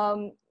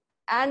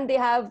 And they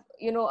have,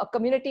 a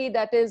community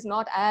that is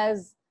not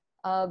as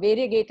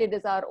variegated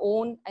as our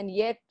own, and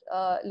yet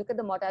look at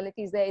the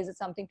mortalities there. Is it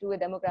something to do with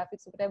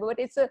demographics or whatever? But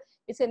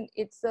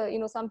it's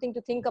something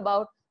to think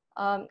about.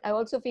 I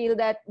also feel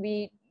that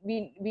we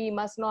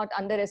must not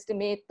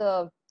underestimate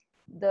the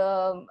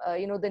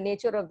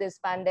nature of this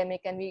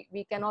pandemic, and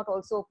we cannot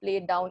also play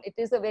it down. It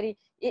is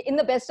in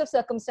the best of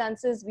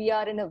circumstances, we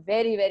are in a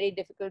very, very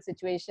difficult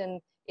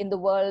situation in the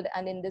world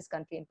and in this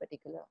country in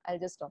particular. I'll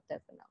just stop there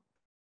for now.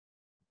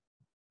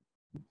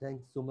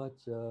 Thanks so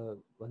much,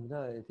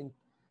 Vandana. I think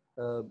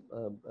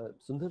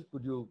Sundar,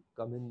 could you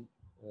come in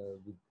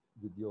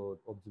with your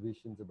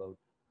observations about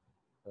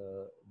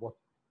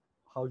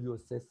how you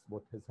assess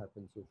what has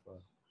happened so far?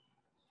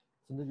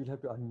 Sundar, you'll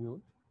have to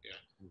unmute.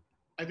 Yeah.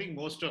 I think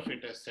most of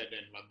it has said,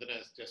 and Vandana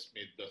has just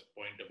made the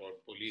point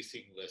about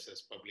policing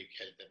versus public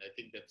health, and I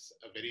think that's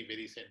a very,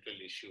 very central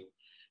issue.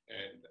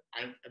 And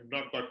I've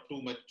not got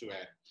too much to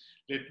add.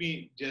 Let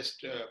me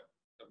just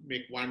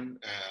make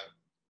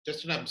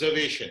just an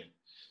observation.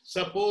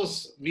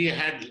 Suppose we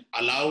had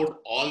allowed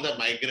all the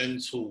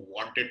migrants who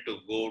wanted to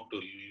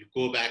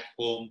go back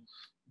home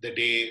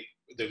the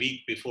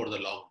week before the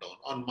lockdown.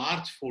 On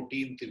March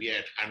 14th, we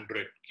had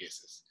 100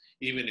 cases,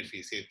 even if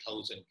we say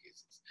 1,000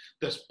 cases.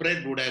 The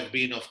spread would have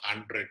been of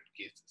 100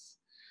 cases.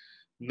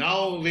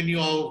 Now, when you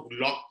have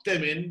locked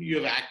them in,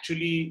 you have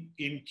actually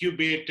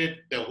incubated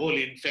the whole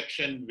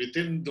infection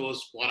within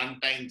those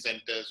quarantine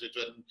centers, which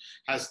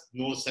has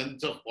no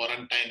sense of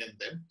quarantine in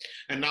them.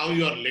 And now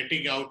you are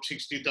letting out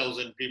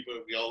 60,000 people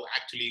we are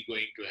actually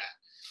going to have.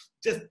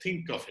 Just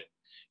think of it.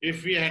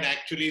 If we had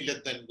actually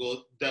let them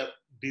go, the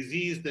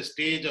disease, the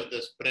stage of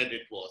the spread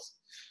it was.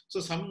 So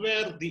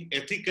somewhere the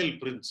ethical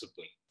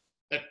principle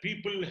that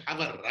people have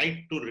a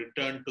right to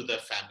return to their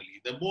family.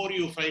 The more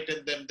you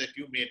frighten them that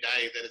you may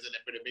die, there is an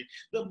epidemic,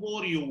 the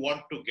more you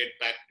want to get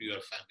back to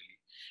your family.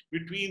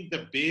 Between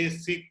the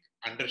basic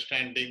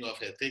understanding of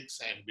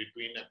ethics and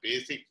between a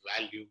basic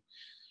value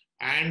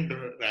and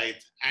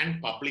rights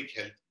and public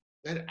health,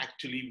 that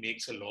actually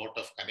makes a lot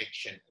of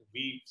connection.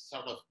 We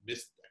sort of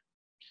miss that.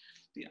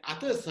 The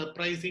other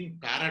surprising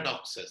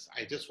paradoxes,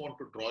 I just want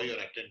to draw your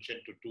attention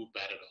to two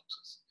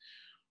paradoxes.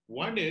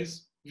 One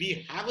is,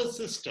 we have a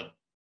system.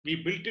 We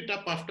built it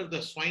up after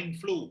the swine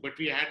flu, but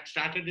we had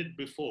started it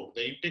before,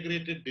 the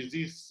Integrated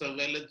Disease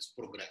Surveillance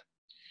Program.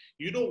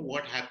 You know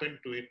what happened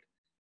to it?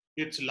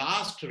 Its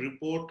last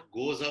report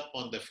goes up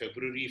on the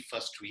February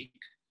 1st week.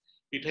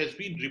 It has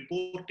been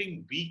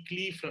reporting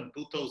weekly from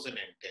 2010.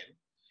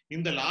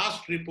 In the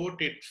last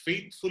report, it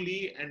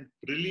faithfully and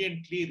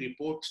brilliantly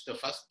reports the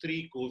first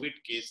 3 COVID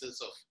cases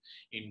of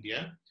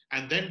India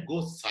and then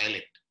goes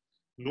silent.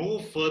 No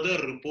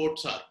further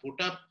reports are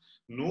put up.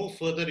 No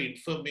further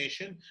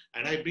information,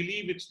 and I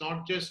believe it's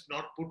not just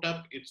not put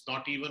up, it's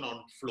not even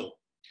on flow.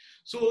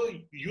 So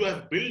you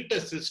have built a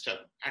system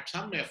at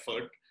some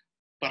effort,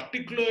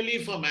 particularly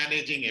for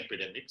managing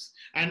epidemics,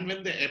 and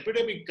when the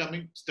epidemic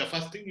comes, the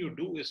first thing you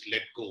do is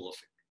let go of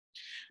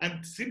it.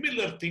 And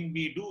similar thing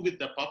we do with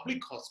the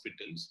public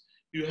hospitals.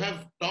 You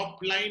have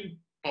top-line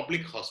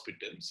public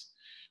hospitals,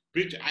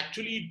 which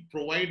actually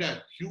provide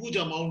a huge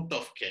amount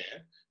of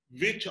care,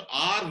 which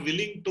are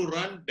willing to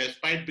run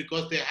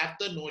because they have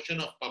the notion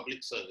of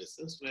public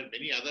services where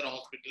many other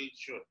hospitals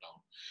shut down.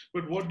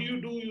 But what do?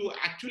 You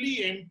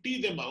actually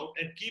empty them out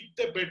and keep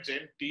the beds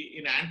empty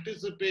in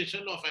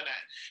anticipation of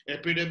an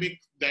epidemic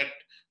that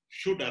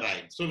should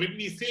arrive. So when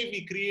we say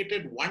we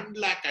created 1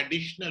 lakh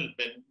additional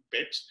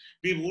beds,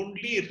 we've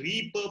only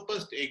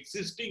repurposed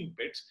existing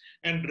beds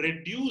and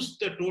reduced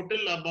the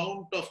total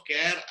amount of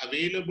care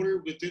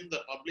available within the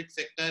public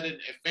sector in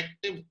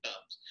effective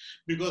terms.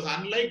 Because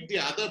unlike the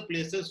other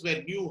places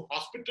where new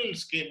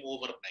hospitals came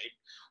overnight,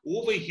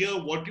 over here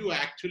what you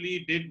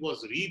actually did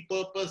was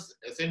repurpose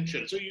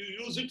essential. So you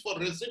use it for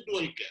residual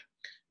care.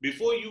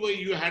 Before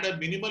you had a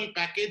minimal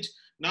package.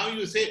 Now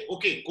you say,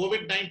 okay,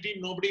 COVID-19,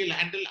 nobody will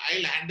handle,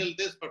 I'll handle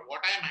this, but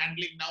what I am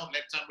handling now,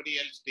 let somebody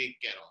else take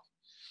care of.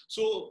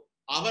 So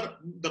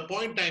the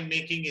point I'm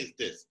making is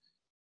this: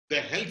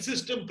 the health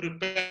system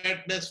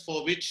preparedness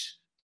for which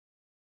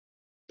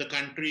the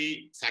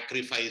country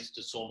sacrificed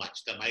so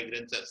much. The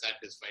migrants are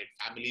satisfied,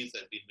 families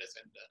have been the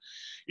center.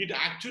 It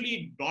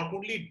actually not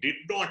only did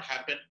not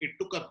happen, it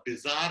took a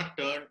bizarre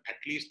turn, at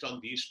least on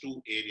these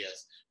two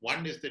areas.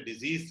 One is the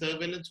disease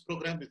surveillance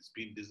program. It's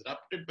been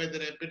disrupted by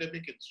the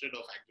epidemic instead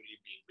of actually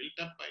being built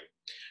up by it.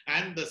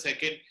 And the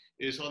second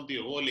is on the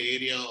whole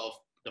area of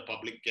the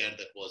public care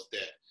that was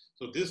there.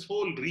 So this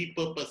whole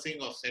repurposing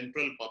of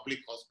central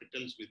public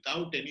hospitals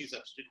without any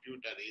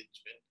substitute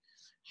arrangement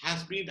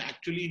has been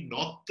actually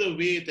not the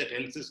way that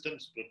health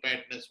systems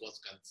preparedness was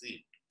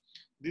conceived.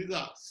 These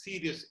are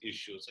serious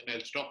issues, and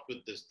I'll stop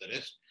with this. The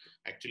rest,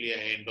 actually,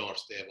 I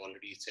endorse. They have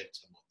already said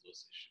some of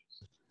those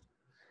issues.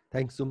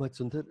 Thanks so much,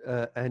 Sundar.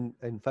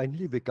 And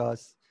finally,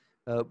 Vikas,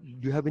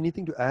 do you have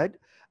anything to add?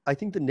 I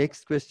think the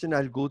next question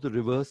I'll go the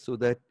reverse, so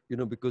that,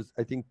 because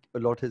I think a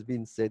lot has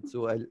been said,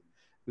 so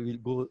we will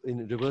go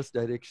in reverse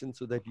direction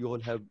so that you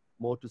all have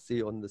more to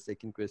say on the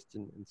second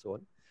question and so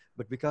on.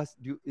 But Vikas,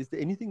 is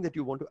there anything that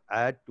you want to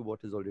add to what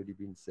has already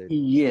been said?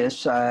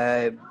 Yes,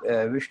 I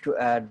wish to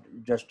add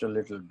just a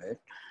little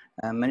bit.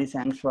 Many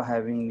thanks for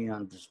having me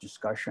on this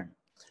discussion.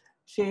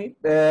 See,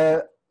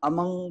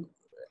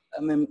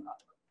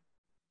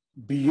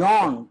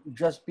 beyond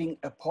just being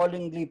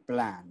appallingly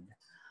planned,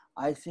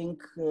 I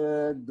think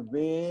the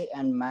way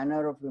and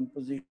manner of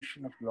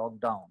imposition of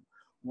lockdown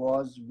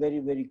was very,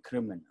 very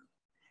criminal.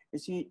 You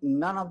see,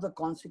 none of the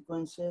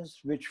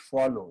consequences which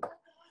followed,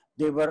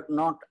 they were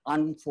not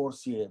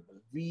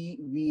unforeseeable.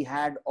 We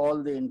had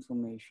all the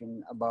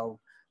information about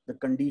the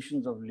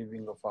conditions of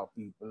living of our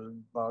people,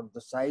 about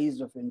the size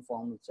of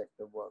informal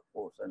sector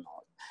workforce and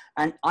all.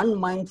 And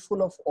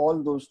unmindful of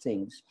all those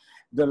things,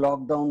 the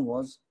lockdown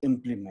was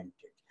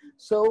implemented.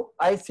 So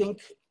I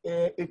think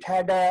it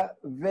had a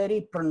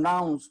very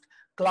pronounced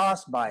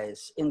class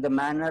bias in the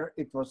manner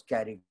it was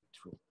carried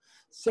through.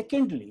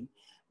 Secondly,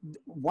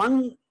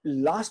 one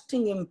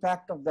lasting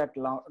impact of that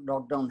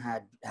lockdown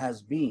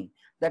has been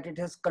that it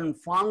has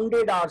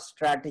confounded our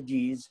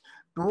strategies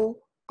to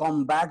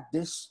combat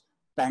this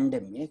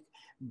pandemic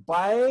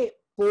by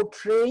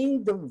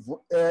portraying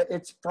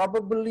it's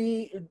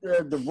probably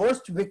the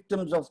worst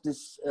victims of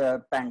this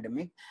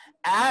pandemic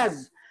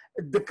as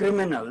the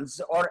criminals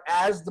or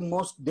as the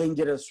most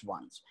dangerous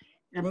ones.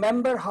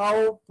 Remember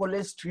how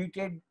police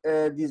treated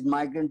these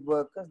migrant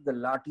workers, the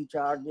lathi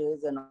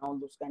charges and all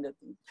those kind of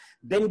things.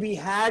 Then we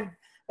had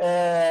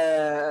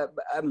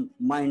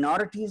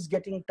minorities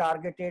getting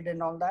targeted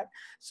and all that.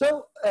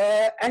 So,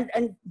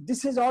 and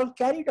this is all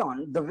carried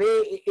on the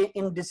way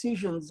in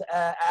decisions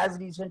as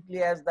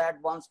recently as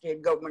that one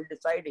state government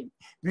deciding,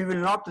 we will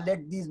not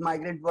let these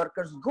migrant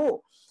workers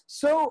go.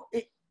 So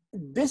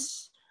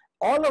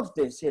all of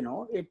this,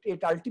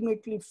 it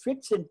ultimately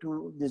fits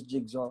into this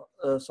jigsaw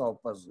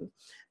puzzle.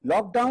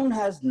 Lockdown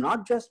has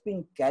not just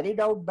been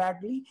carried out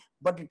badly,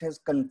 but it has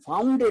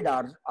confounded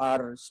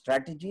our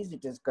strategies.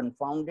 It has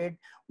confounded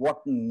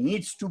what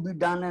needs to be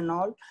done and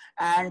all.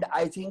 And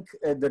I think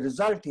the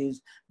result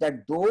is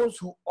that those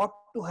who ought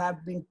to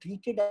have been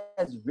treated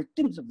as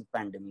victims of the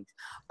pandemic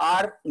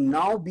are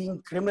now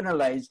being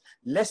criminalized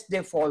lest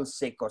they fall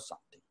sick or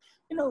something.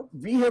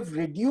 We have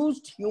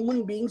reduced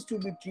human beings to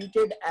be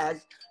treated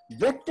as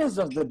vectors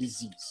of the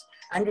disease.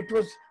 And it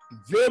was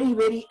very,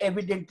 very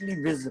evidently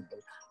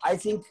visible. I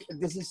think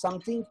this is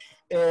something,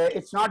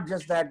 it's not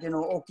just that,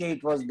 okay,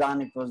 it was done,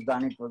 it was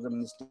a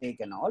mistake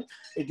and all.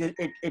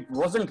 It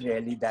wasn't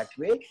really that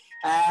way.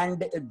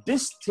 And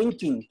this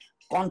thinking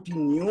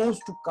continues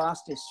to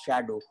cast a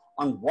shadow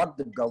on what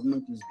the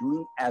government is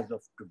doing as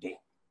of today.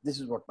 This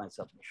is what my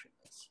submission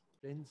is.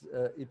 Friends,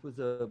 it was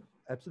an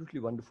absolutely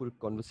wonderful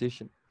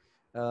conversation.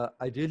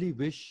 I really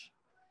wish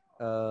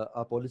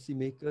our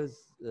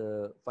policymakers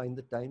find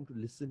the time to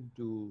listen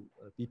to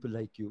people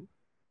like you.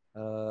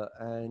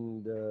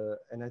 And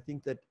I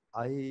think that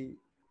I,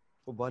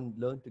 for one,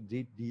 learned a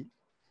great deal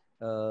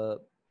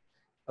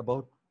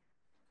about,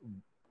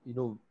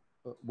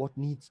 what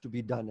needs to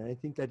be done. And I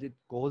think that it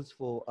calls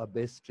for our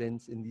best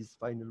strengths in these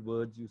final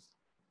words. You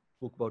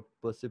spoke about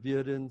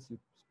perseverance, you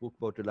spoke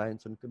about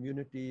reliance on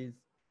communities,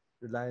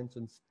 reliance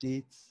on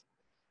states,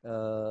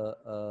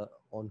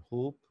 on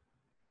hope,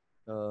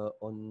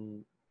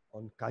 on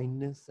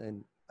kindness,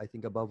 and I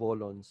think above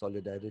all on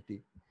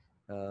solidarity.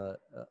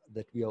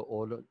 That we are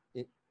all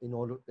in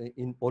all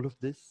of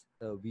this.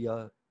 We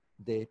are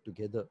there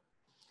together,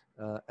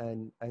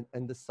 and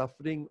the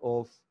suffering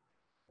of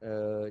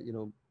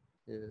the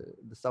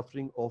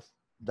suffering of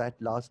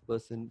that last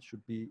person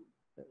should be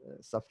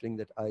suffering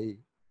that I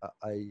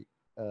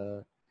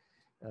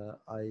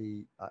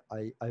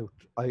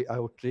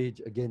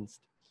outrage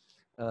against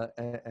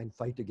and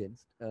fight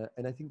against.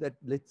 And I think that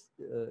let's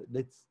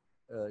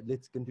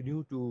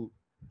continue to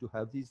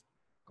have these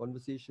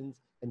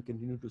conversations and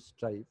continue to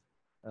strive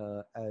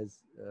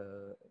as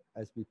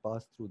we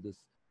pass through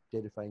this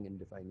terrifying and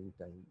defining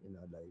time in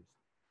our lives.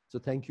 So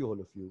thank you all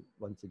of you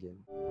once again.